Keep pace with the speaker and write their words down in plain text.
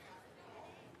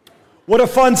What a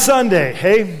fun Sunday,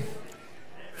 hey?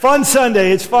 Fun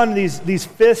Sunday. It's fun. These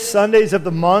fifth Sundays of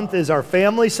the month is our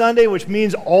family Sunday, which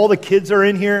means all the kids are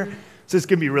in here. So it's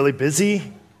going to be really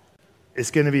busy. It's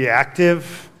going to be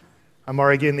active. I'm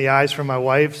already getting the eyes from my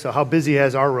wife. So how busy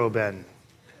has our row been?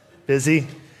 Busy?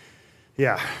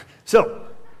 Yeah.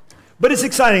 But it's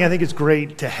exciting. I think it's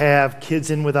great to have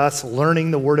kids in with us, learning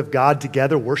the Word of God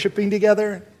together, worshiping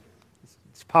together.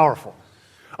 It's powerful.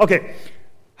 Okay,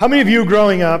 how many of you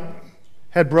growing up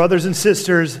had brothers and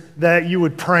sisters that you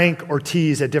would prank or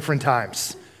tease at different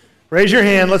times? Raise your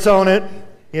hand. Let's own it.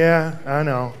 Yeah, I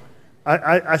know.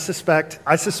 I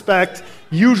suspect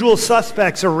usual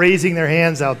suspects are raising their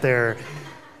hands out there.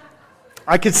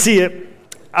 I could see it.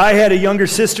 I had a younger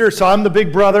sister, so I'm the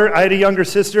big brother. I had a younger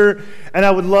sister, and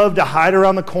I would love to hide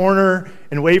around the corner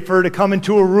and wait for her to come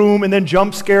into a room and then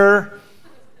jump scare her.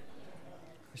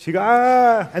 She'd go,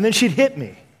 and then she'd hit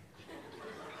me.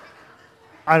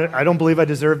 I don't believe I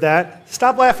deserve that.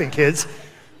 Stop laughing, kids.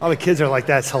 All the kids are like,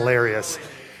 that's hilarious.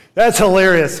 That's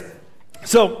hilarious.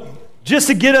 So just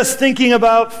to get us thinking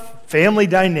about family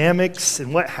dynamics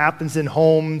and what happens in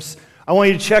homes, I want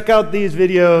you to check out these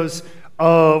videos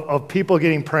of people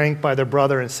getting pranked by their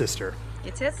brother and sister.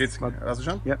 Geht's jetzt? Hast du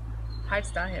schon? Ja.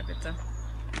 Halt's daher, bitte.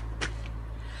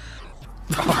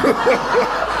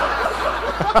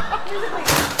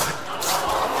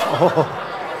 Oh.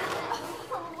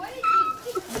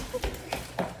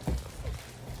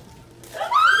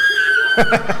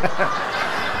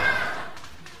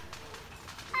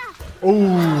 Ooh,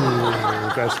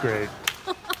 that's great.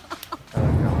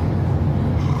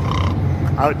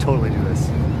 I would totally do this.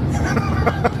 I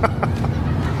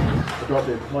got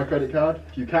this. My credit card.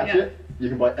 If you catch it, you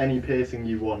can buy any piercing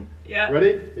you want. Yeah. Ready?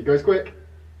 It goes quick.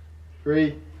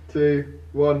 3, 2,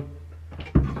 1.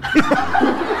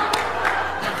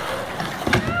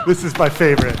 This is my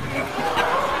favorite.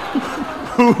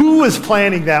 Who was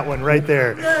planning that one right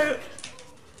there?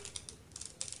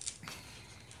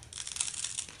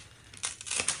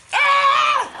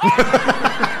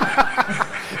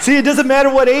 See, it doesn't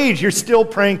matter what age, you're still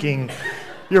pranking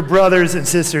your brothers and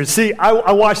sisters. See,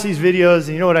 I watch these videos,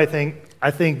 and you know what I think?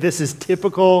 I think this is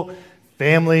typical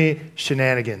family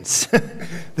shenanigans.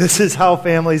 This is how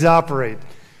families operate.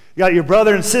 You got your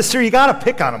brother and sister, you got to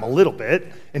pick on them a little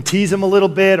bit and tease them a little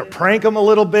bit or prank them a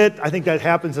little bit. I think that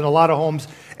happens in a lot of homes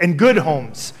and good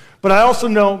homes. But I also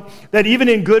know that even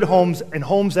in good homes and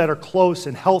homes that are close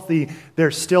and healthy,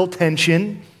 there's still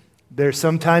tension. There's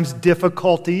sometimes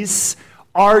difficulties,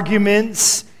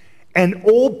 arguments, and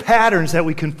old patterns that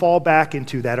we can fall back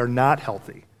into that are not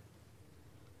healthy.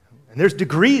 And there's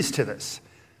degrees to this.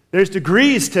 There's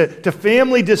degrees to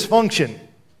family dysfunction.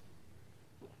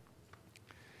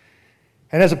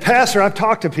 And as a pastor, I've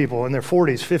talked to people in their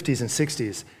 40s, 50s, and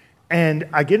 60s, and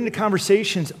I get into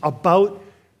conversations about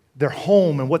their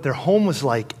home and what their home was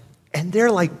like, and they're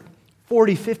like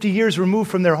 40, 50 years removed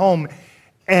from their home,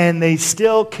 and they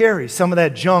still carry some of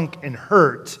that junk and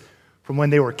hurt from when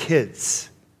they were kids.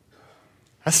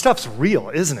 That stuff's real,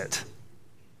 isn't it?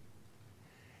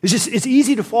 It's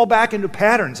easy to fall back into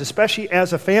patterns, especially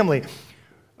as a family.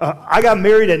 I got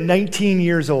married at 19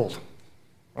 years old.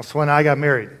 That's when I got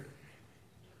married.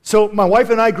 So my wife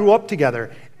and I grew up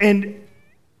together, and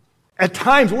at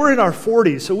times we're in our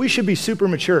 40s, so we should be super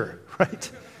mature,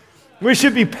 right? We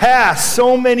should be past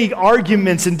so many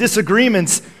arguments and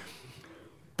disagreements,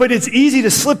 but it's easy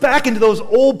to slip back into those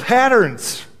old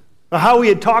patterns of how we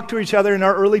had talked to each other in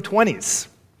our early 20s.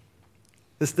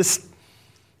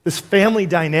 This family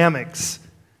dynamics.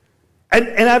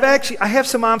 And I have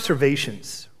some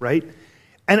observations, right?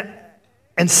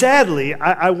 And sadly,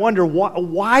 I wonder,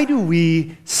 why do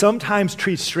we sometimes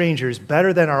treat strangers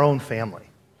better than our own family?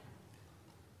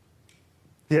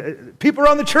 People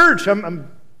around the church,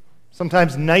 I'm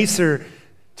sometimes nicer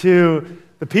to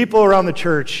the people around the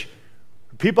church,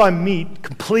 people I meet,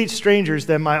 complete strangers,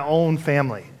 than my own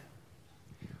family.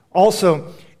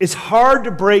 Also, it's hard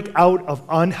to break out of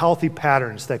unhealthy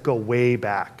patterns that go way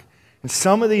back. And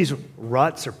some of these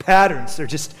ruts or patterns,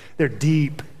 they're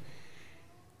deep.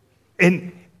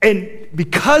 And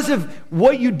because of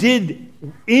what you did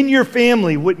in your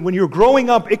family, when you're growing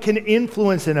up, it can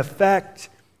influence and affect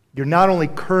your not only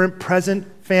current, present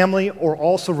family, or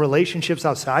also relationships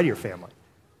outside your family.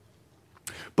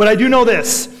 But I do know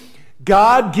this: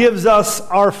 God gives us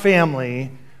our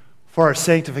family for our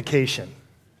sanctification.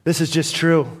 This is just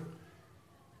true.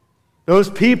 Those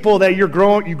people that you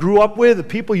grew up with, the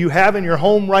people you have in your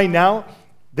home right now,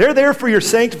 they're there for your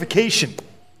sanctification.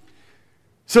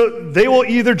 So they will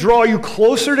either draw you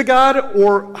closer to God,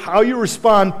 or how you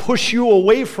respond push you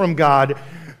away from God.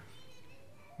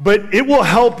 but it will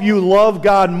help you love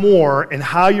God more and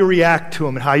how you react to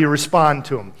him and how you respond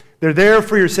to him. They're there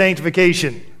for your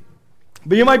sanctification.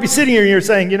 But you might be sitting here and you're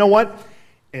saying, you know what?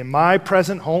 In my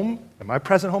present home,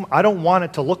 I don't want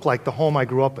it to look like the home I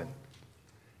grew up in.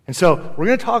 And so we're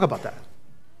going to talk about that.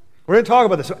 We're going to talk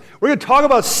about this. We're going to talk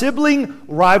about sibling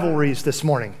rivalries this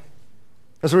morning.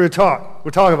 That's what we're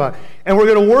talking about. And we're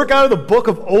going to work out of the book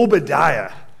of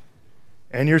Obadiah.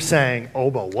 And you're saying,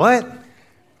 Oba, what?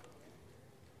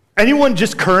 Anyone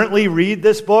just currently read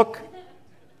this book?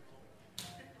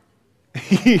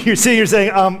 You're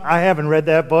saying, I haven't read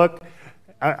that book.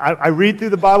 I read through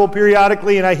the Bible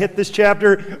periodically, and I hit this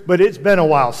chapter, but it's been a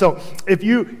while. So if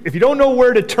you don't know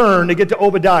where to turn to get to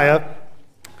Obadiah,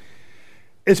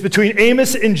 it's between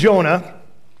Amos and Jonah,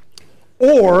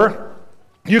 or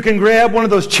you can grab one of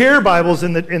those chair Bibles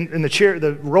in the chair,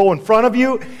 the row in front of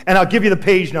you, and I'll give you the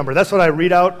page number. That's what I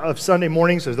read out of Sunday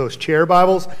mornings, is those chair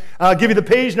Bibles. I'll give you the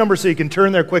page number so you can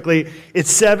turn there quickly.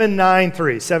 It's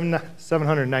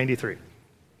 793.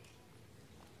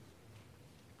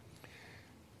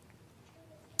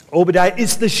 Obadiah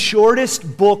is the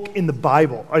shortest book in the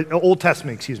Bible, Old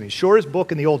Testament, shortest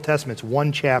book in the Old Testament. It's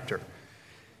one chapter.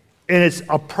 And it's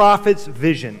a prophet's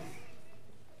vision.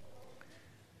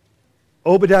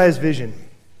 Obadiah's vision.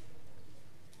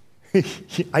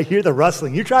 I hear the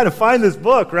rustling. You're trying to find this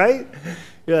book, right?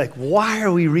 You're like, why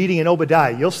are we reading in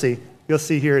Obadiah? You'll see. You'll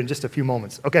see here in just a few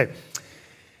moments. Okay.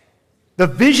 The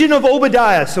vision of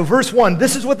Obadiah. So verse 1,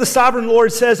 this is what the sovereign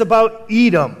Lord says about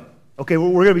Edom. Okay,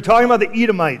 we're going to be talking about the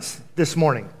Edomites this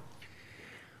morning.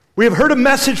 We have heard a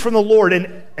message from the Lord,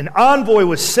 and an envoy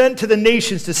was sent to the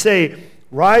nations to say,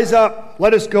 rise up,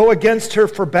 let us go against her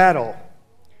for battle.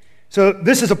 So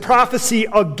this is a prophecy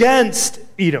against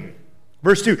Edom.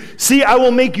 Verse 2, see, I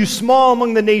will make you small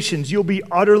among the nations. You'll be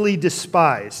utterly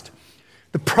despised.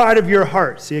 The pride of your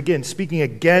heart, see again, speaking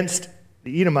against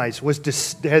the Edomites,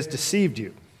 has deceived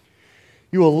you.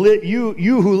 You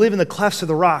who live in the clefts of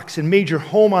the rocks and made your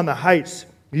home on the heights.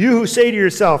 You who say to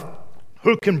yourself,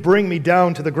 who can bring me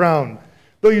down to the ground?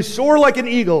 Though you soar like an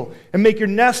eagle and make your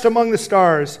nest among the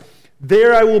stars,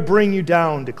 there I will bring you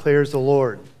down, declares the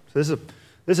Lord. So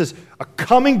this is a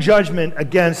coming judgment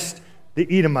against the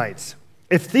Edomites.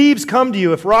 If thieves come to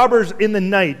you, if robbers in the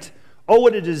night, oh,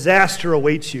 what a disaster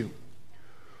awaits you.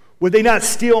 Would they not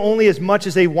steal only as much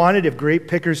as they wanted? If grape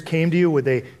pickers came to you, would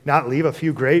they not leave a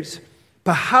few grapes?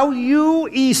 But how you,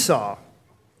 Esau,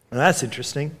 now that's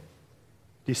interesting. Do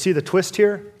you see the twist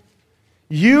here?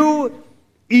 You,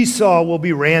 Esau, will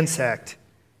be ransacked,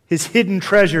 his hidden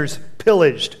treasures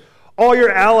pillaged. All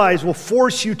your allies will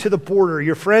force you to the border.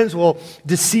 Your friends will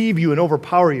deceive you and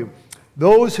overpower you.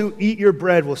 Those who eat your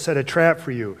bread will set a trap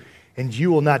for you, and you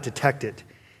will not detect it.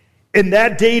 In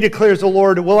that day, declares the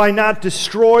Lord, will I not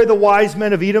destroy the wise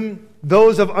men of Edom,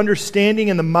 those of understanding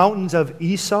in the mountains of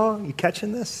Esau? You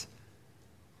catching this?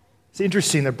 It's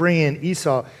interesting they're bringing in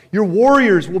Esau. Your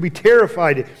warriors will be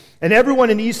terrified, and everyone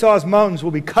in Esau's mountains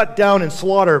will be cut down and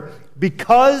slaughtered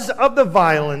because of the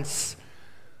violence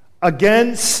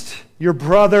against your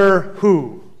brother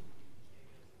who?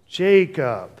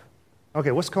 Jacob.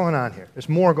 Okay, what's going on here? There's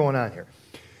more going on here.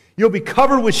 You'll be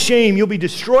covered with shame. You'll be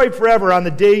destroyed forever on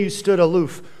the day you stood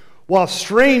aloof. While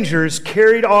strangers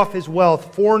carried off his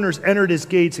wealth, foreigners entered his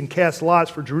gates and cast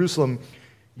lots for Jerusalem.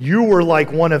 You were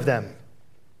like one of them.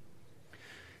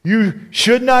 You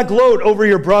should not gloat over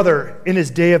your brother in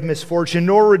his day of misfortune,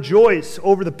 nor rejoice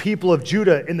over the people of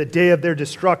Judah in the day of their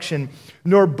destruction,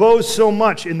 nor boast so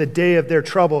much in the day of their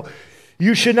trouble.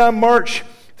 You should not march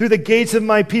through the gates of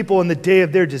my people in the day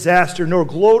of their disaster, nor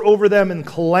gloat over them in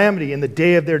calamity in the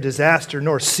day of their disaster,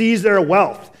 nor seize their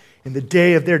wealth in the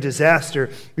day of their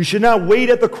disaster. You should not wait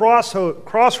at the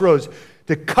crossroads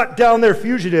to cut down their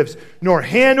fugitives, nor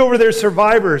hand over their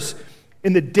survivors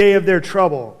in the day of their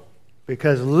trouble.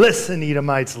 Because listen,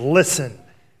 Edomites, listen.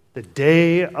 The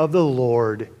day of the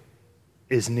Lord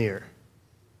is near.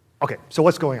 Okay, so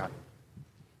what's going on?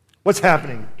 What's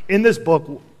happening in this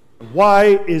book? Why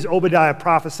is Obadiah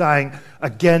prophesying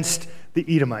against the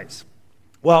Edomites?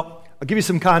 Well, I'll give you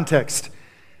some context.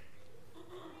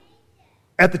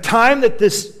 At the time that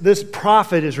this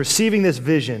prophet is receiving this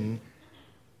vision,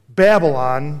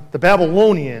 Babylon, the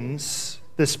Babylonians,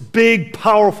 this big,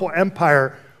 powerful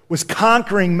empire, was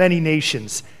conquering many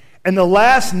nations. And the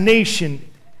last nation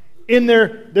in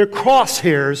their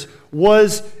crosshairs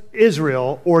was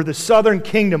Israel, or the southern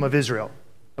kingdom of Israel,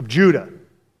 of Judah,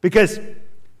 because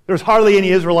there was hardly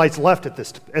any Israelites left at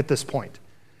this point.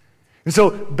 And so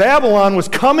Babylon was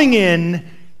coming in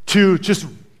to just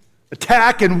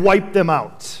attack and wipe them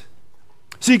out.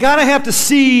 So you gotta have to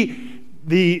see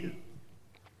the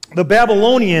the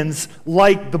Babylonians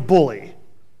like the bully.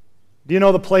 Do you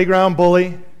know the playground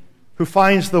bully who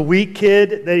finds the weak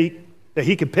kid that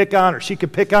he could pick on or she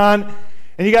could pick on?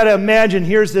 And you got to imagine,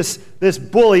 here's this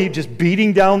bully just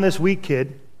beating down this weak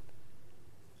kid,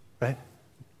 right?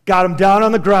 Got him down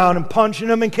on the ground and punching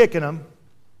him and kicking him.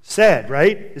 Sad,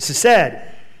 right? This is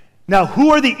sad. Now,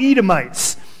 who are the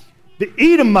Edomites? The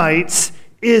Edomites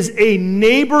is a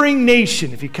neighboring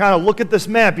nation. If you kind of look at this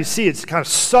map, you see it's kind of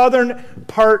southern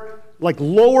part, like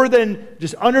lower than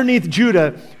just underneath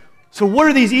Judah. So what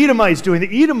are these Edomites doing?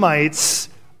 The Edomites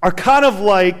are kind of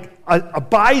like a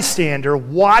bystander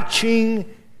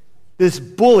watching this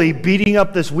bully beating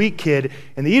up this weak kid.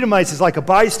 And the Edomites is like a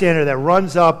bystander that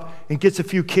runs up and gets a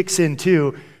few kicks in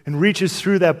too and reaches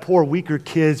through that poor weaker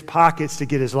kid's pockets to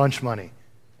get his lunch money.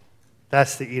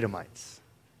 That's the Edomites.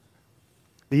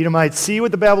 The Edomites see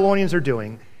what the Babylonians are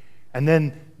doing, and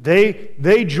then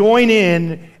they join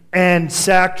in and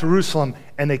sack Jerusalem,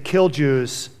 and they kill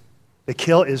Jews, they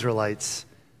kill Israelites,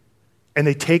 and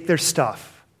they take their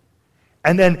stuff.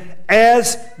 And then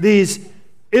as these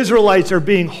Israelites are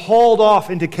being hauled off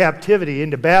into captivity,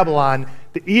 into Babylon,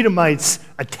 the Edomites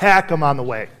attack them on the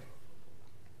way.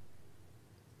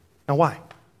 Now why?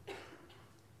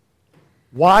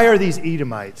 Why are these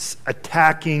Edomites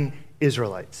attacking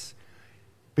Israelites?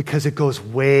 Because it goes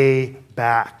way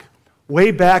back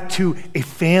to a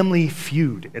family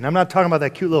feud. And I'm not talking about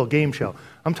that cute little game show.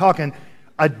 I'm talking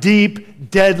a deep,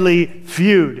 deadly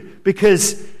feud.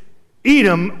 Because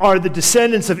Edom are the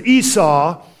descendants of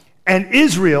Esau, and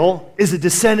Israel is the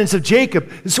descendants of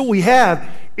Jacob. And so what we have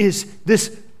is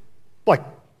this like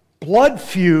blood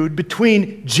feud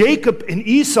between Jacob and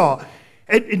Esau.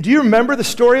 And do you remember the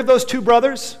story of those two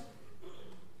brothers?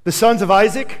 The sons of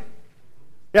Isaac?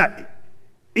 Yeah.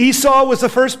 Esau was the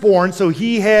firstborn, so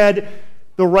he had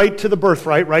the right to the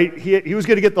birthright, right? He was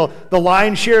going to get the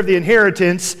lion's share of the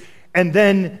inheritance, and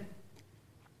then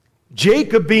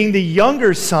Jacob, being the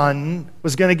younger son,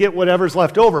 was going to get whatever's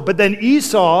left over. But then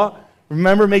Esau,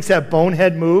 remember, makes that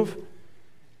bonehead move.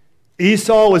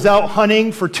 Esau was out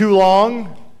hunting for too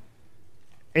long.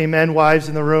 Amen, wives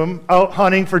in the room. Out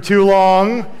hunting for too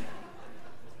long.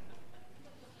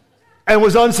 And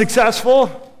was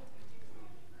unsuccessful.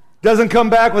 Doesn't come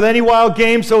back with any wild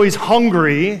game, so he's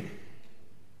hungry.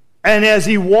 And as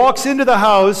he walks into the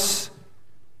house,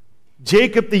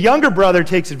 Jacob, the younger brother,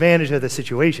 takes advantage of the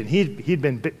situation. He'd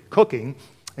been cooking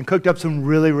and cooked up some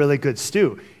really, really good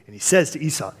stew. And he says to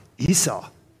Esau, Esau,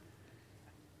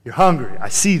 you're hungry. I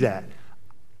see that.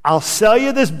 I'll sell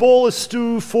you this bowl of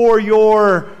stew for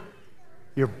your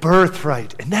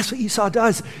birthright. And that's what Esau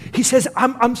does. He says,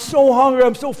 I'm so hungry.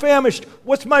 I'm so famished.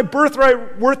 What's my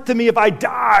birthright worth to me if I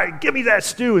die? Give me that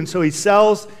stew. And so he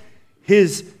sells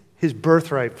his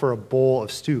birthright for a bowl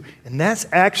of stew. And that's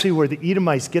actually where the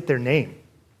Edomites get their name.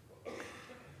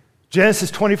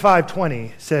 Genesis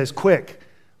 25:20 says, quick,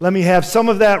 let me have some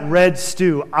of that red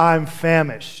stew. I'm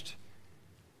famished.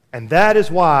 And that is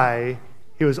why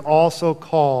he was also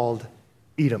called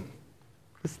Edom.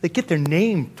 They get their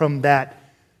name from that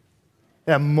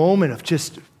moment of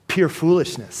just pure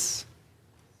foolishness.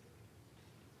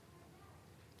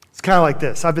 It's kind of like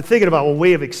this. I've been thinking about a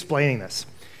way of explaining this.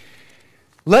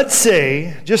 Let's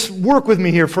say, just work with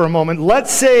me here for a moment.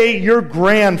 Let's say your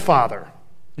grandfather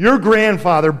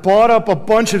bought up a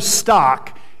bunch of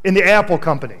stock in the Apple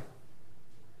company.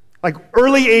 Like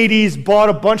early 80s, bought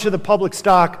a bunch of the public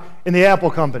stock in the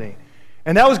Apple company.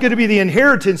 And that was going to be the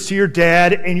inheritance to your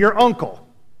dad and your uncle.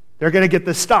 They're going to get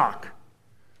the stock.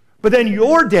 But then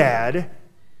your dad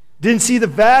didn't see the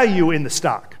value in the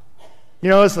stock. You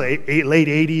know, it's like late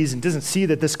 80s and doesn't see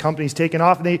that this company's taken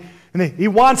off. And he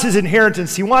wants his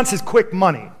inheritance. He wants his quick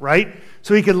money, right?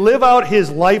 So he can live out his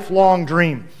lifelong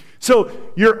dream. So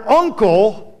your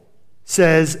uncle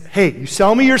says, hey, you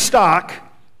sell me your stock,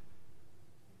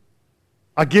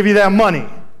 I'll give you that money.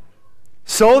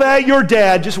 So that your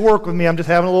dad, just work with me, I'm just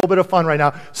having a little bit of fun right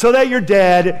now, so that your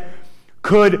dad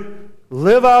could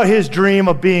live out his dream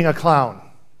of being a clown.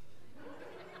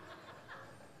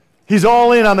 He's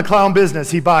all in on the clown business.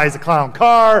 He buys a clown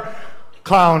car,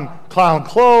 clown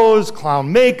clothes,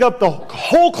 clown makeup, the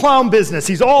whole clown business.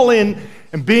 He's all in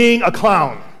being a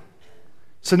clown.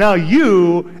 So now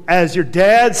you, as your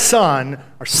dad's son,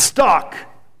 are stuck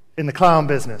in the clown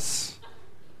business.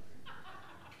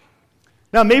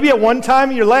 Now, maybe at one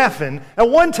time, you're laughing. At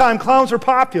one time, clowns were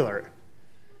popular.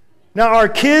 Now, are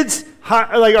kids,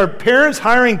 are parents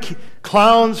hiring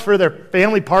clowns for their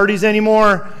family parties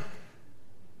anymore?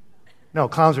 No,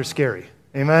 clowns are scary.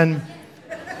 Amen?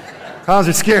 Clowns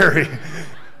are scary.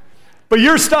 But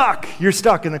you're stuck. You're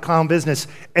stuck in the clown business,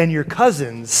 and your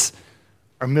cousins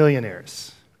are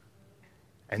millionaires.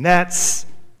 And that's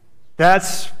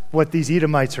what these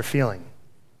Edomites are feeling.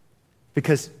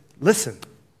 Because, listen,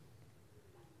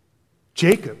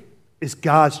 Jacob is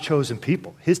God's chosen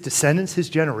people. His descendants, his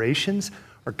generations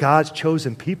are God's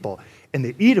chosen people. And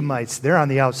the Edomites, they're on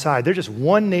the outside. They're just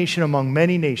one nation among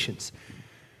many nations.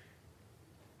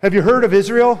 Have you heard of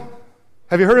Israel?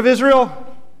 Have you heard of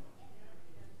Israel?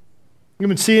 You've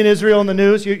been seeing Israel in the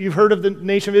news. You've heard of the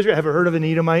nation of Israel. Have you heard of an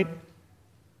Edomite?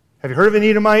 Have you heard of an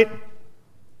Edomite?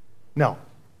 No.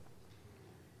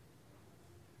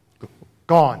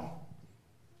 Gone.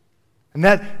 And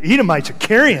that Edomites are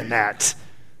carrying that.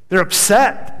 They're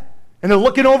upset. And they're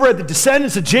looking over at the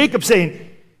descendants of Jacob saying,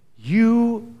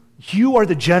 you are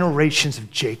the generations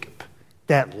of Jacob.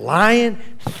 That lying,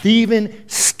 thieving,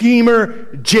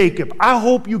 schemer Jacob. I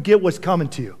hope you get what's coming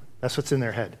to you. That's what's in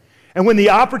their head. And when the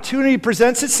opportunity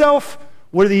presents itself,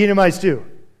 what do the Edomites do?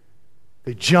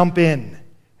 They jump in.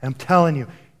 And I'm telling you,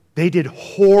 they did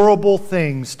horrible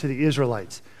things to the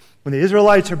Israelites. When the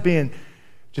Israelites are being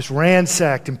just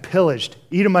ransacked and pillaged,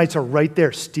 Edomites are right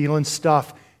there stealing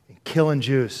stuff and killing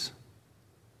Jews.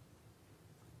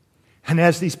 And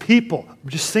as these people,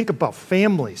 just think about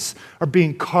families, are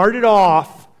being carted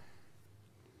off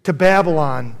to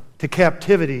Babylon, to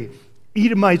captivity,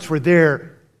 Edomites were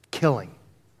there killing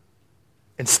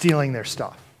and stealing their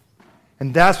stuff.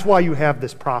 And that's why you have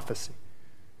this prophecy.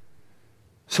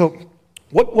 So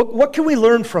what can we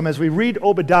learn from as we read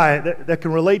Obadiah that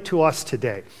can relate to us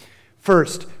today?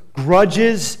 First,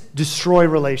 grudges destroy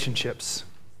relationships.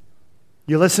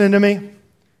 You listening to me?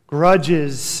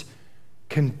 Grudges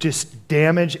can just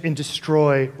damage and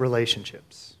destroy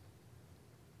relationships.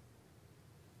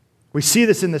 We see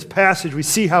this in this passage. We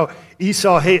see how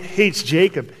Esau hates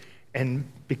Jacob, and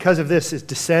because of this, his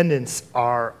descendants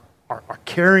are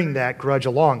carrying that grudge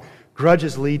along.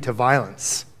 Grudges lead to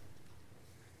violence.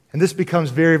 And this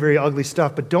becomes very, very ugly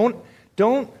stuff, but don't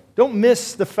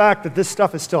miss the fact that this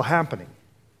stuff is still happening.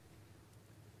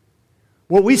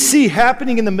 What we see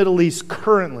happening in the Middle East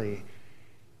currently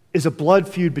is a blood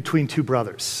feud between two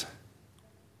brothers.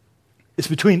 It's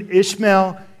between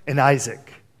Ishmael and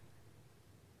Isaac,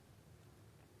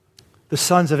 the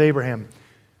sons of Abraham.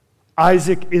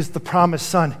 Isaac is the promised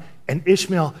son, and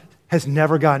Ishmael has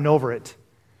never gotten over it.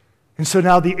 And so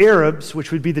now the Arabs,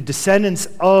 which would be the descendants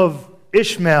of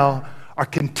Ishmael, are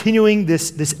continuing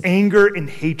this anger and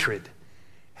hatred.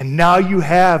 And now you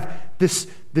have this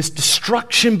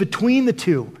destruction between the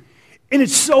two. And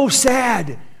it's so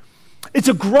sad. It's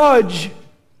a grudge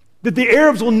that the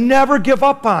Arabs will never give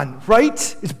up on, right?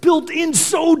 It's built in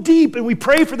so deep, and we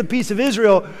pray for the peace of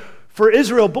Israel,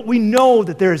 but we know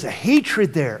that there is a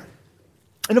hatred there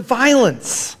and a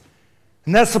violence.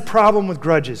 And that's the problem with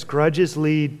grudges. Grudges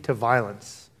lead to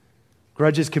violence.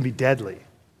 Grudges can be deadly.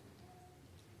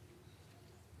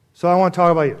 So I want to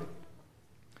talk about you.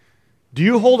 Do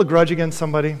you hold a grudge against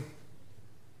somebody?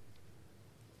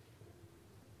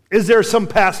 Is there some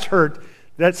past hurt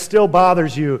that still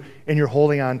bothers you and you're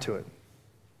holding on to it?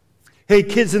 Hey,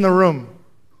 kids in the room,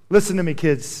 listen to me,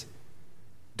 kids.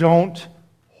 Don't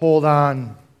hold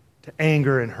on to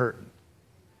anger and hurt,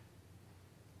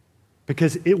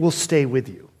 because it will stay with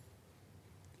you.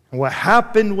 And what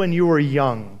happened when you were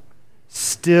young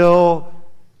still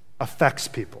affects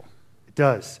people. It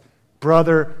does.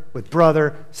 Brother with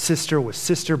brother, sister with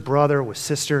sister, brother with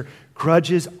sister.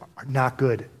 Grudges are not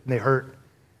good, and they hurt.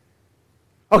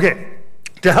 Okay,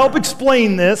 to help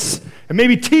explain this and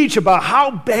maybe teach about how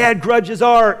bad grudges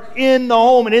are in the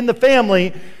home and in the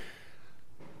family,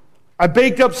 I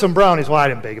baked up some brownies. Well, I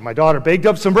didn't bake it. My daughter baked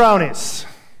up some brownies.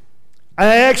 And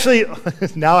I actually,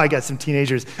 now I got some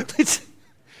teenagers.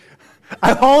 I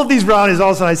have all of these brownies, all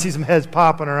of a sudden I see some heads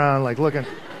popping around, like looking,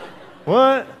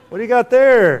 what? What do you got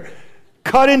there?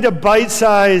 Cut into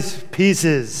bite-sized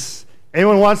pieces.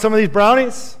 Anyone want some of these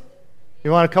brownies?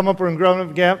 You want to come up and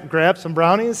grab some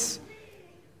brownies?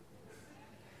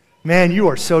 Man, you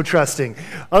are so trusting.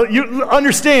 You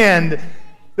understand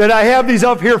that I have these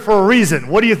up here for a reason.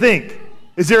 What do you think?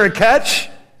 Is there a catch?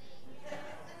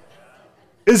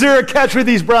 Is there a catch with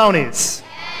these brownies?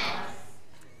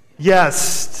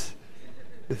 Yes.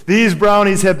 These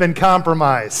brownies have been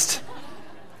compromised.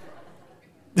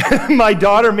 My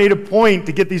daughter made a point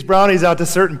to get these brownies out to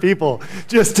certain people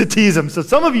just to tease them. So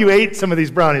some of you ate some of these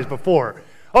brownies before.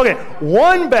 Okay,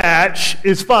 one batch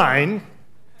is fine.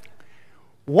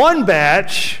 One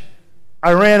batch,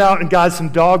 I ran out and got some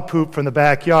dog poop from the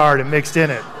backyard and mixed in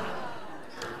it.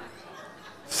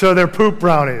 So they're poop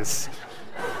brownies.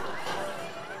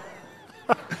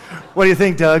 What do you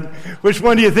think, Doug? Which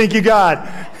one do you think you got?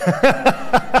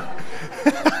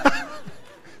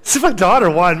 See, my daughter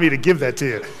wanted me to give that to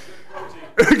you.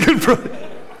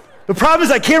 The problem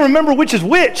is I can't remember which is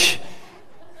which.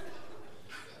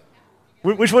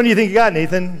 Which one do you think you got,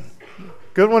 Nathan?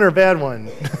 Good one or a bad one?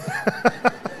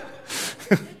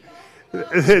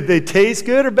 They taste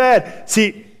good or bad?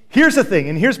 See, here's the thing,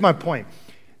 and here's my point.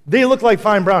 They look like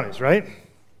fine brownies, right?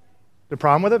 The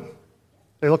problem with it?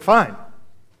 They look fine.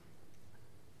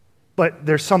 But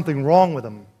there's something wrong with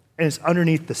them, and it's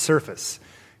underneath the surface.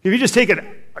 If you just take a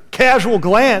casual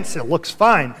glance, it looks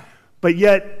fine, but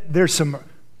yet there's some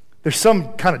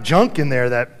kind of junk in there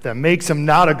that makes them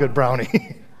not a good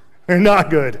brownie. They're not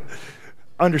good.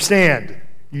 Understand,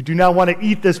 you do not want to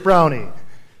eat this brownie.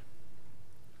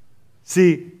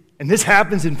 See, and this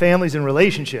happens in families and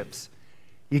relationships.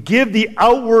 You give the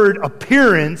outward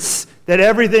appearance that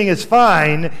everything is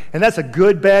fine, and that's a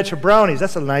good batch of brownies.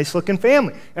 That's a nice-looking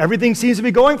family. Everything seems to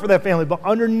be going for that family, but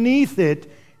underneath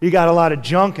it, you got a lot of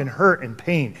junk and hurt and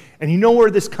pain. And you know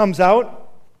where this comes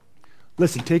out?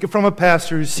 Listen, take it from a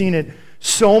pastor who's seen it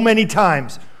so many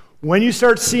times. When you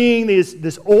start seeing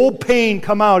this old pain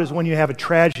come out is when you have a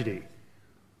tragedy,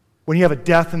 when you have a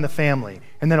death in the family,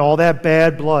 and then all that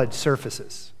bad blood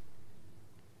surfaces.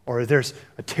 Or there's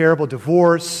a terrible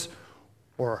divorce,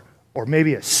 or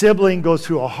maybe a sibling goes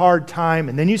through a hard time,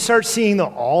 and then you start seeing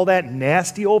all that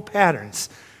nasty old patterns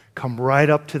come right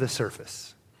up to the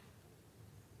surface.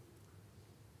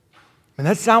 And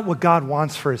that's not what God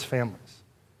wants for his families.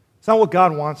 It's not what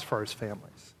God wants for his families.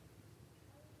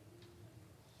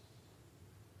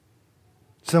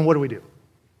 So then what do?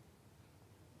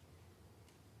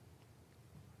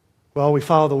 Well, we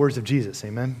follow the words of Jesus,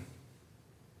 amen?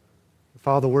 We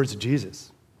follow the words of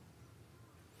Jesus.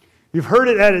 You've heard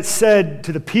it as it said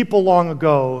to the people long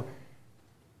ago,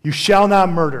 you shall not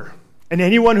murder, and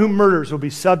anyone who murders will be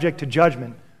subject to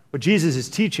judgment. What Jesus is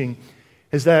teaching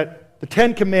is that the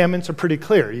 10 Commandments are pretty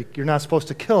clear. You're not supposed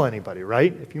to kill anybody,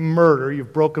 right? If you murder,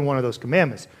 you've broken one of those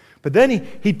commandments. But then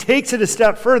he takes it a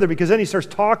step further, because then he starts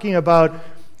talking about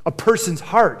a person's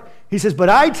heart. He says, but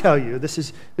I tell you, this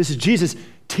is Jesus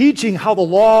teaching how the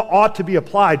law ought to be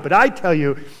applied, but I tell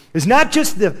you, it's not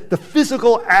just the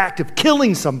physical act of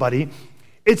killing somebody,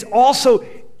 it's also,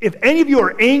 if any of you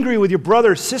are angry with your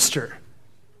brother or sister,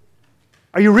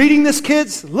 are you reading this,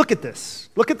 kids? Look at this.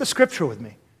 Look at the scripture with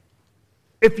me.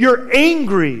 If you're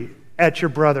angry at your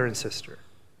brother and sister,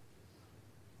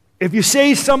 if you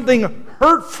say something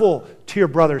hurtful to your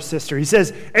brother or sister, he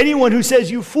says, anyone who says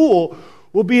you fool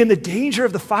will be in the danger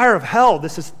of the fire of hell.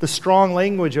 This is the strong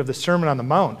language of the Sermon on the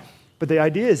Mount. But the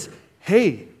idea is,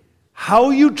 hey, how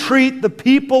you treat the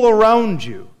people around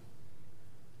you,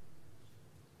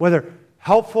 whether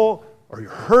helpful or you're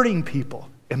hurting people,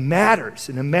 it matters,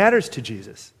 and it matters to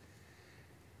Jesus.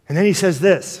 And then he says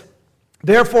this,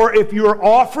 therefore, if you are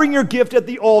offering your gift at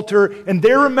the altar and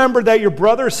there remember that your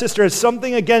brother or sister has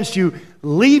something against you,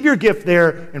 leave your gift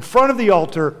there in front of the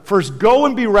altar. First go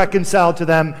and be reconciled to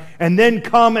them, and then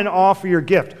come and offer your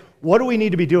gift. What do we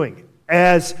need to be doing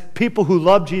as people who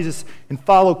love Jesus and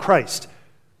follow Christ?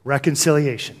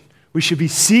 Reconciliation. We should be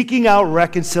seeking out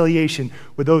reconciliation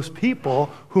with those people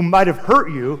who might have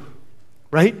hurt you,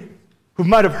 right? Who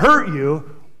might have hurt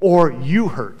you or you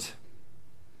hurt.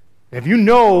 If you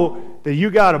know that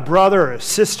you got a brother or a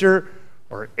sister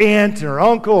or an aunt or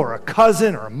uncle or a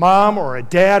cousin or a mom or a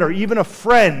dad or even a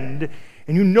friend,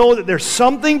 and you know that there's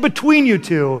something between you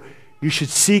two, you should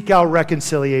seek out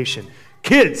reconciliation.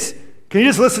 Kids, can you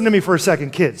just listen to me for a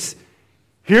second, kids?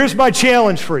 Here's my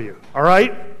challenge for you, all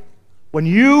right? When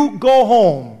you go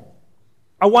home,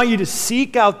 I want you to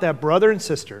seek out that brother and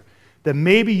sister that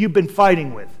maybe you've been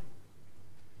fighting with.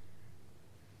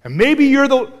 And maybe you're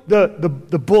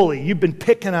the bully. You've been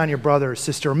picking on your brother or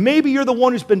sister. Or maybe you're the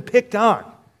one who's been picked on.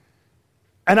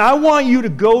 And I want you to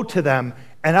go to them,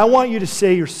 and I want you to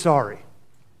say you're sorry.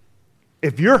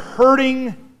 If you're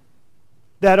hurting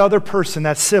that other person,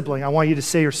 that sibling, I want you to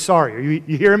say you're sorry. Are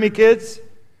you hearing me, kids?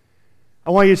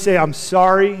 I want you to say, I'm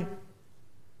sorry.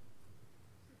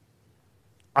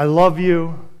 I love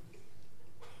you.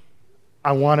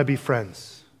 I want to be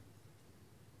friends.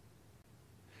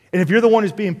 And if you're the one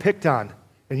who's being picked on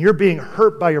and you're being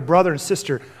hurt by your brother and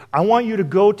sister, I want you to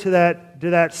go to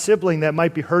that sibling that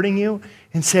might be hurting you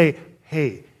and say,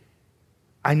 hey,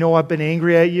 I know I've been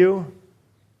angry at you,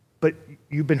 but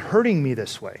you've been hurting me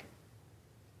this way.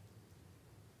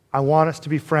 I want us to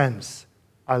be friends.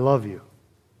 I love you.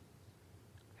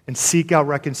 And seek out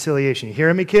reconciliation. You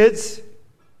hearing me, kids?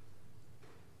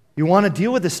 You want to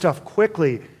deal with this stuff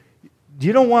quickly.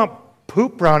 You don't want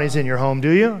poop brownies in your home,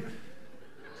 do you?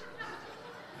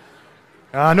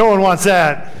 No one wants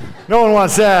that. No one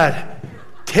wants that.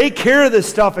 Take care of this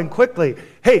stuff and quickly.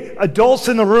 Hey, adults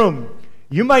in the room,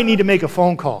 you might need to make a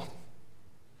phone call.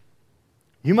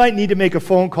 You might need to make a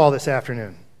phone call this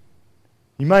afternoon.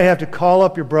 You might have to call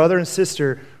up your brother and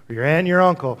sister, or your aunt and your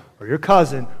uncle, or your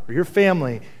cousin, or your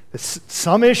family. There's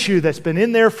some issue that's been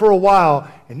in there for a while,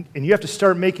 and you have to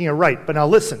start making it right. But now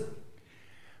listen,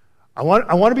 I want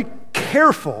to be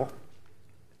careful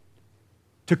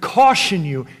to caution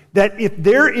you that if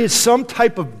there is some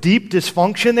type of deep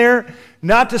dysfunction there,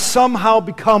 not to somehow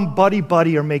become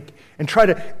buddy-buddy and try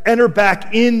to enter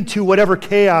back into whatever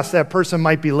chaos that person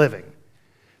might be living.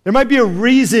 There might be a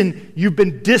reason you've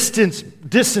been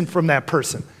distant from that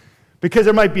person, because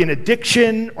there might be an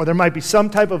addiction or there might be some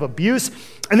type of abuse,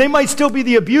 and they might still be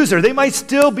the abuser. They might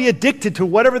still be addicted to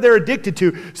whatever they're addicted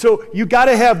to. So you got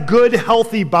to have good,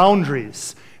 healthy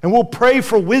boundaries, and we'll pray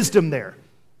for wisdom there.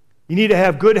 You need to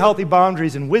have good, healthy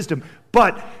boundaries and wisdom,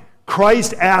 but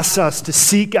Christ asks us to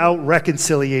seek out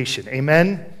reconciliation.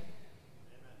 Amen?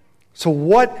 So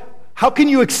how can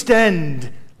you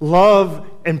extend love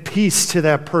and peace to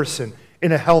that person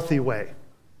in a healthy way?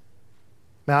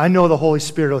 Now, I know the Holy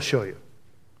Spirit will show you.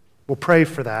 We'll pray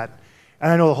for that.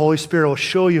 And I know the Holy Spirit will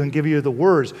show you and give you the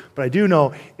words. But I do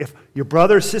know if your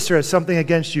brother or sister has something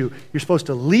against you, you're supposed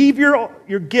to leave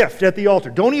your gift at the altar.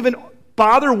 Don't even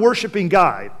bother worshiping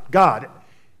God.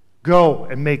 Go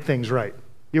and make things right.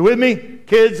 You with me?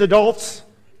 Kids, adults?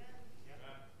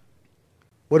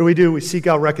 What do? We seek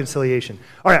out reconciliation.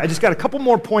 All right, I just got a couple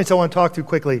more points I want to talk through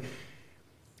quickly,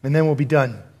 and then we'll be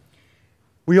done.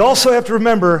 We also have to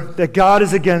remember that God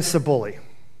is against the bully.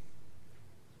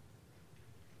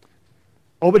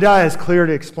 Obadiah is clear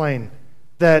to explain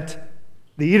that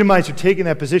the Edomites are taking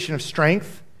that position of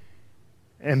strength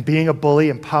and being a bully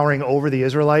and powering over the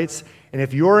Israelites. And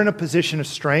if you're in a position of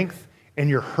strength and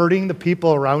you're hurting the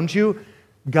people around you,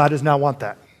 God does not want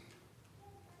that.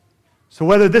 So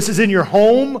whether this is in your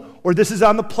home or this is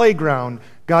on the playground,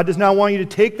 God does not want you to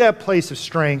take that place of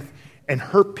strength and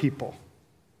hurt people.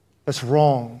 That's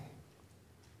wrong.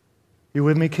 You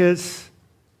with me, kids?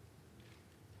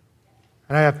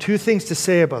 And I have two things to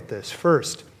say about this.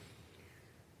 First,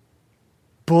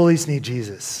 bullies need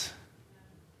Jesus.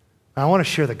 I want to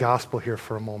share the gospel here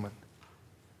for a moment.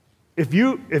 If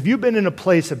you've been in a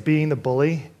place of being the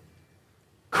bully,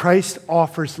 Christ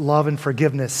offers love and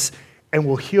forgiveness and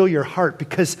will heal your heart,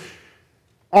 because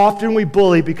often we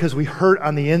bully because we hurt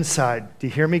on the inside. Do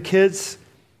you hear me, kids?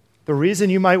 The reason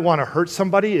you might want to hurt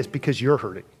somebody is because you're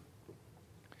hurting.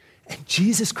 And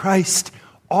Jesus Christ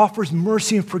offers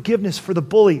mercy and forgiveness for the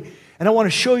bully. And I want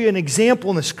to show you an example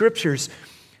in the scriptures.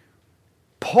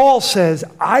 Paul says,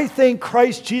 I thank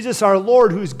Christ Jesus our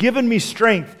Lord, who's given me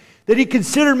strength, that he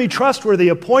considered me trustworthy,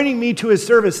 appointing me to his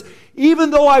service,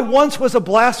 even though I once was a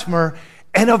blasphemer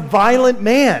and a violent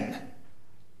man.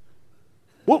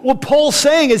 What Paul's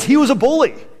saying is he was a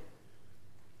bully,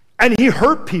 and he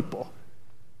hurt people.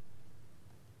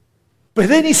 But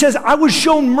then he says, I was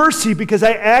shown mercy because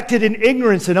I acted in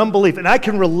ignorance and unbelief. And I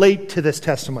can relate to this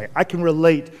testimony. I can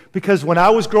relate because when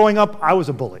I was growing up, I was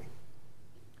a bully.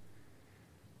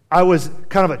 I was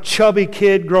kind of a chubby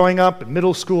kid growing up. In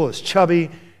middle school, I was chubby,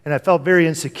 and I felt very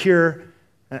insecure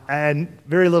and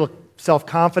very little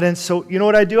self-confidence. So you know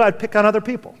what I'd do? I'd pick on other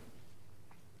people.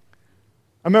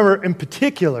 I remember in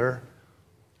particular,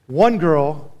 one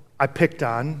girl I picked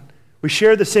on. We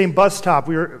shared the same bus stop.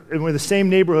 We were in the same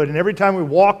neighborhood, and every time we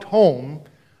walked home,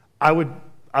 I would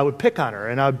pick on her,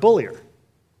 and I would bully her.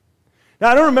 Now,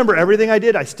 I don't remember everything I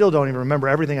did. I still don't even remember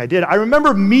everything I did. I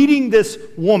remember meeting this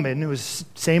woman who was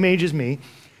the same age as me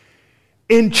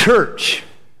in church.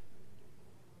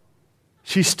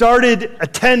 She started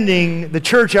attending the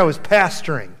church I was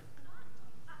pastoring.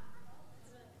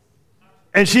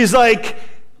 And she's like,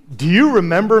 do you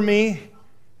remember me?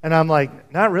 And I'm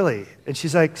like, not really. And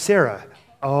she's like, Sarah,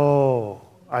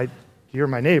 you're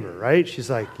my neighbor, right? She's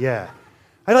like, yeah.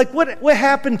 I'm like, what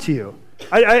happened to you?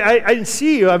 I didn't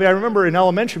see you. I mean, I remember in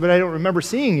elementary, but I don't remember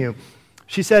seeing you.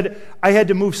 She said, I had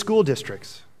to move school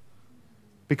districts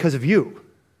because of you.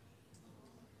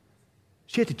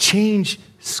 She had to change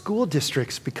school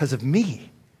districts because of me.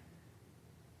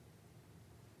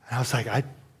 And I was like, I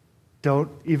don't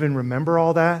even remember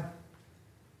all that.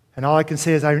 And all I can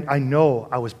say is I know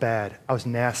I was bad. I was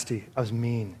nasty. I was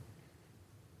mean.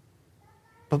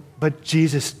 But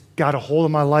Jesus got a hold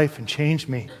of my life and changed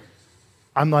me.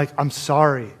 I'm like, I'm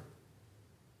sorry.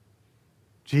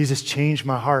 Jesus changed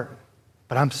my heart,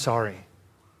 but I'm sorry.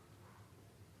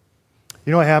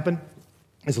 You know what happened?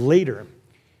 Is later,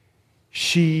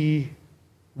 she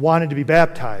wanted to be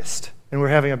baptized, and we're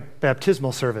having a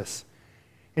baptismal service.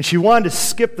 And she wanted to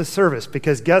skip the service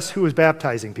because guess who was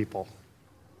baptizing people?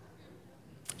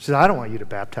 She said, I don't want you to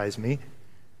baptize me.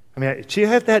 I mean, she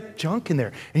had that junk in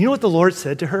there. And you know what the Lord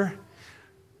said to her?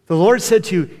 The Lord said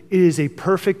to you, it is a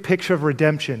perfect picture of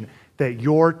redemption that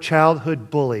your childhood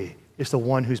bully is the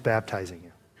one who's baptizing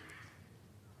you.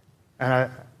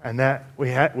 And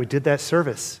we did that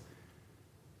service.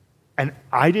 And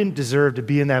I didn't deserve to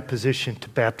be in that position to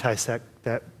baptize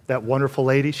that wonderful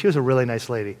lady. She was a really nice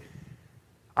lady.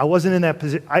 I wasn't in that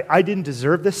position. I didn't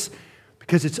deserve this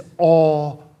because it's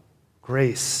all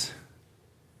grace.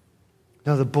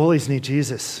 No, the bullies need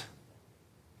Jesus.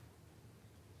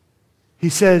 He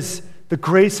says, the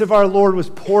grace of our Lord was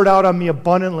poured out on me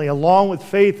abundantly, along with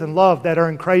faith and love that are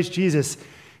in Christ Jesus.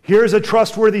 Here's a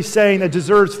trustworthy saying that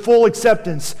deserves full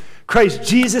acceptance. Christ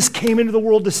Jesus came into the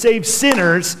world to save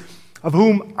sinners, of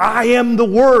whom I am the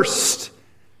worst.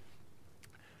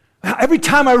 Every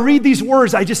time I read these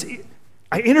words, I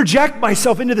interject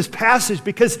myself into this passage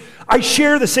because I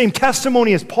share the same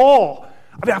testimony as Paul.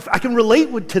 I can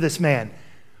relate to this man.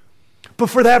 But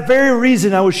for that very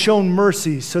reason, I was shown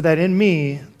mercy so that in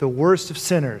me, the worst of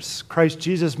sinners, Christ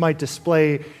Jesus might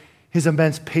display his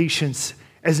immense patience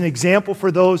as an example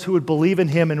for those who would believe in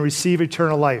him and receive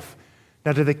eternal life.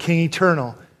 Now to the King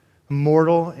eternal,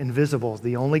 immortal, invisible,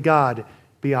 the only God,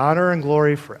 be honor and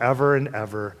glory forever and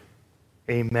ever.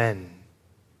 Amen.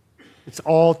 It's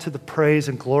all to the praise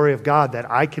and glory of God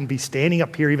that I can be standing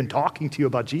up here even talking to you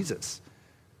about Jesus.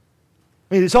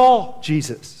 I mean, it's all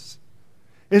Jesus.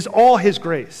 It's all his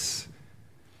grace.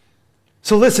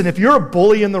 So listen, if you're a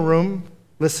bully in the room,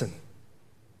 listen.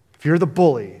 If you're the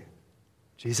bully,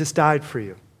 Jesus died for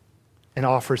you and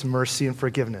offers mercy and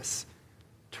forgiveness.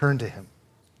 Turn to him.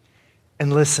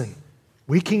 And listen,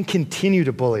 we can continue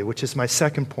to bully, which is my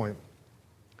second point.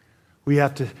 We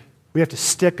have to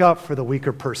stick up for the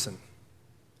weaker person.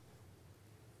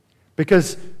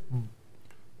 Because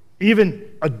even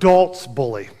adults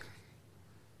bully.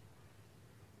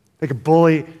 They can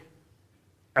bully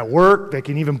at work. They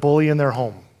can even bully in their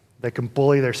home. They can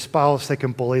bully their spouse. They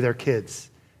can bully their kids.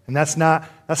 And that's not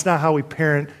how we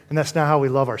parent, and that's not how we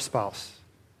love our spouse.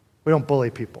 We don't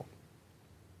bully people.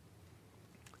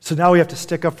 So now we have to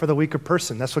stick up for the weaker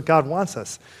person. That's what God wants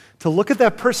us. To look at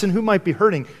that person who might be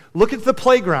hurting. Look at the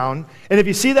playground, and if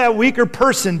you see that weaker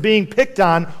person being picked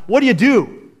on, what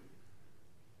do?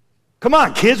 Come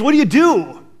on, kids, what do?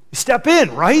 You step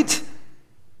in, right?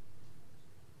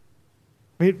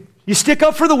 I mean, you stick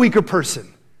up for the weaker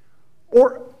person.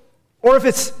 Or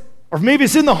maybe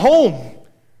it's in the home.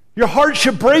 Your heart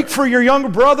should break for your younger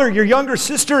brother, your younger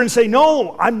sister, and say,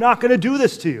 no, I'm not going to do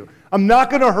this to you. I'm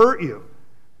not going to hurt you.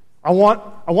 I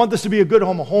want this to be a good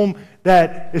home, a home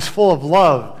that is full of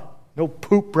love. No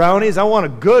poop brownies. I want a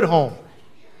good home.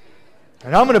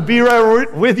 And I'm going to be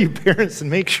right with you, parents, and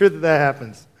make sure that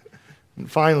happens. And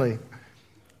finally,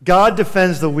 God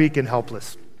defends the weak and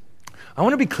helpless. I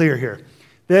want to be clear here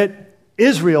that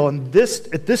Israel, at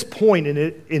this point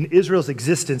in Israel's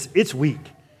existence, it's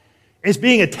weak. It's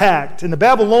being attacked, and the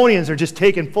Babylonians are just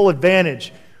taking full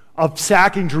advantage of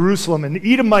sacking Jerusalem, and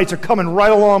the Edomites are coming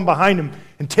right along behind them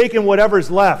and taking whatever's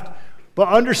left. But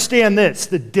understand this,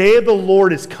 the day of the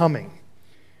Lord is coming,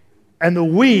 and the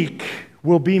weak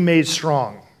will be made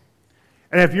strong.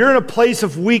 And if you're in a place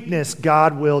of weakness,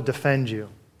 God will defend you.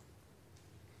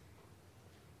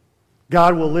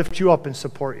 God will lift you up and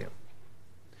support you.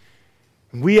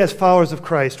 And we as followers of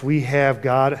Christ, we have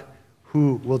God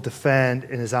who will defend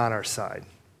and is on our side.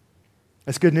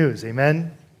 That's good news,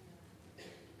 amen?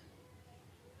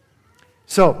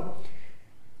 So,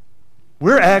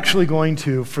 we're actually going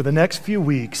to, for the next few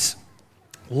weeks,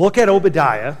 look at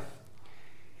Obadiah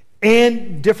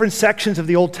and different sections of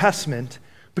the Old Testament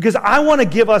because I want to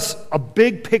give us a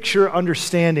big picture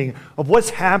understanding of what's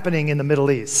happening in the Middle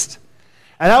East.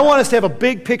 And I want us to have a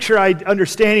big picture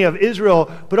understanding of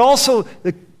Israel, but also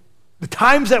the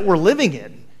times that we're living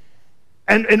in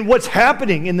and what's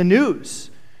happening in the news.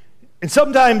 And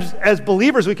sometimes as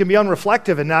believers we can be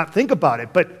unreflective and not think about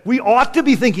it, but we ought to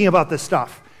be thinking about this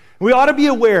stuff. We ought to be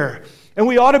aware, and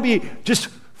we ought to be just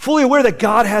fully aware that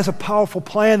God has a powerful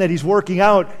plan that he's working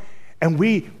out, and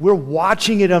we're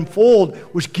watching it unfold,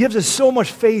 which gives us so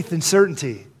much faith and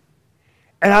certainty.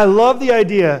 And I love the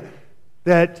idea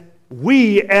that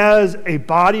we as a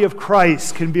body of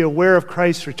Christ can be aware of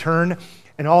Christ's return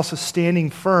and also standing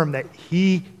firm that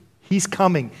he's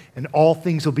coming and all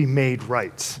things will be made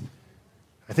right.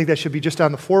 I think that should be just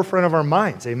on the forefront of our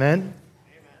minds. Amen?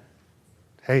 Amen.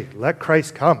 Hey, let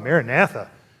Christ come,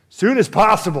 Maranatha, soon as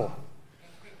possible.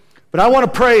 But I want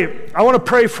to pray. I want to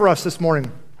pray for us this morning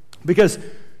because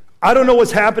I don't know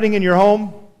what's happening in your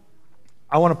home.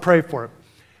 I want to pray for it.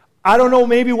 I don't know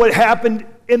maybe what happened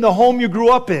in the home you grew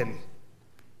up in.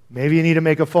 Maybe you need to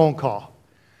make a phone call.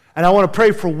 And I want to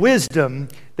pray for wisdom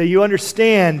that you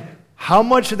understand how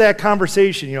much of that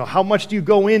conversation, how much do you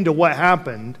go into what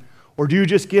happened, or do you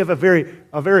just give a very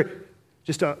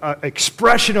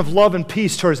expression of love and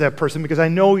peace towards that person? Because I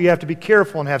know you have to be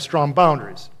careful and have strong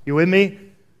boundaries. You with me?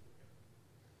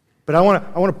 But I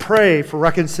want to pray for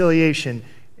reconciliation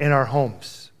in our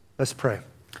homes. Let's pray.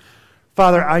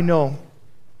 Father, I know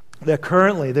that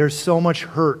currently there's so much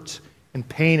hurt and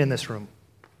pain in this room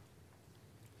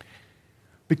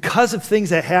because of things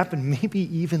that happened maybe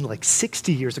even like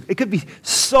 60 years ago. It could be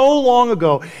so long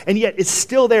ago, and yet it's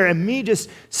still there. And me just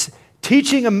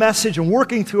teaching a message and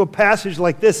working through a passage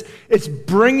like this, it's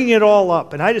bringing it all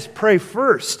up. And I just pray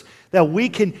first that we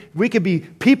can be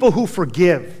people who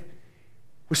forgive,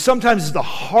 which sometimes is the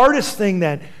hardest thing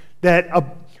that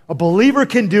a believer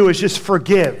can do, is just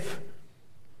forgive.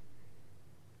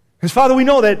 Because, Father, we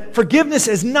know that forgiveness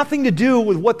has nothing to do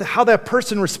with how that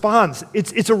person responds.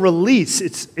 It's a release.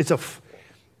 It's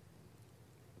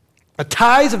a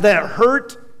ties of that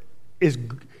hurt is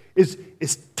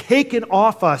taken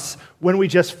off us when we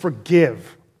just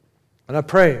forgive. And I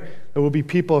pray that we'll be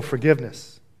people of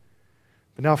forgiveness.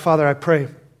 But now, Father, I pray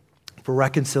for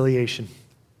reconciliation.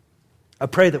 I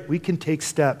pray that we can take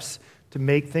steps to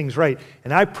make things right.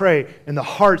 And I pray in the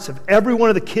hearts of every one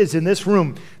of the kids in this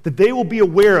room that they will be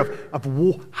aware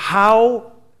of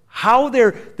how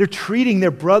they're treating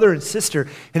their brother and sister,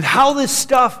 and how this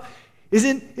stuff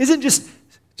isn't just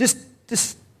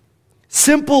this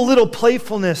simple little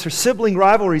playfulness or sibling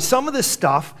rivalry. Some of this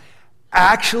stuff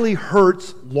actually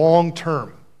hurts long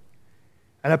term.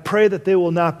 And I pray that they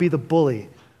will not be the bully,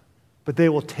 but they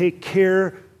will take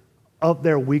care of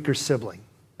their weaker sibling,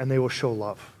 and they will show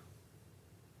love.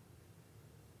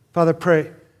 Father, pray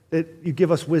that you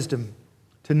give us wisdom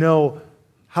to know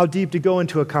how deep to go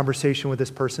into a conversation with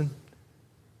this person,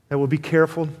 that we'll be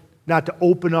careful not to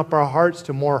open up our hearts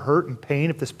to more hurt and pain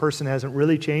if this person hasn't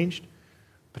really changed,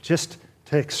 but just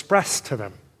to express to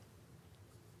them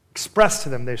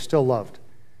they're still loved,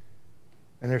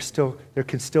 and there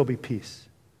can still be peace.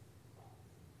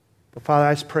 But Father,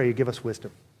 I just pray you give us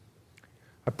wisdom.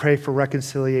 I pray for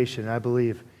reconciliation. I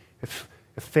believe if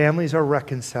families are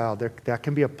reconciled, that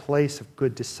can be a place of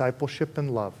good discipleship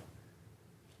and love.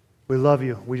 We love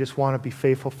you. We just want to be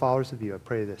faithful followers of you. I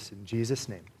pray this in Jesus'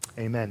 name. Amen.